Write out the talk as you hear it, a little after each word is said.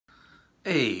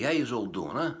Hey, how you all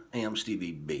doing, huh? Hey, I'm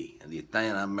Stevie B, and the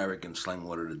Italian-American slang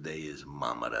word of the day is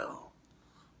MAMMADEL.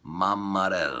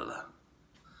 MAMMADEL.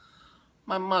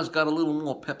 My ma's got a little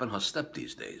more pep in her step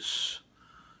these days.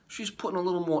 She's putting a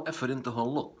little more effort into her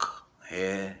look.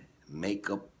 Hair,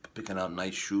 makeup, picking out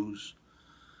nice shoes.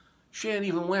 She ain't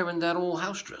even wearing that old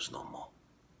house dress no more.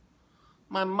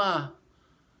 My ma,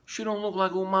 she don't look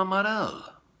like old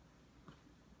MAMMADEL.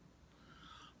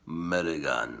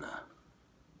 Medigan.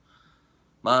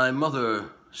 My mother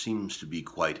seems to be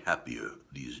quite happier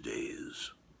these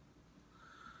days.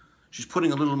 She's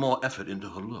putting a little more effort into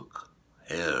her look.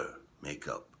 Hair,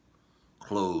 makeup,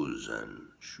 clothes, and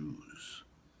shoes.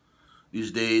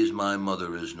 These days, my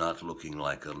mother is not looking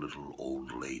like a little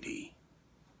old lady.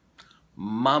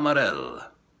 MAMMADEL.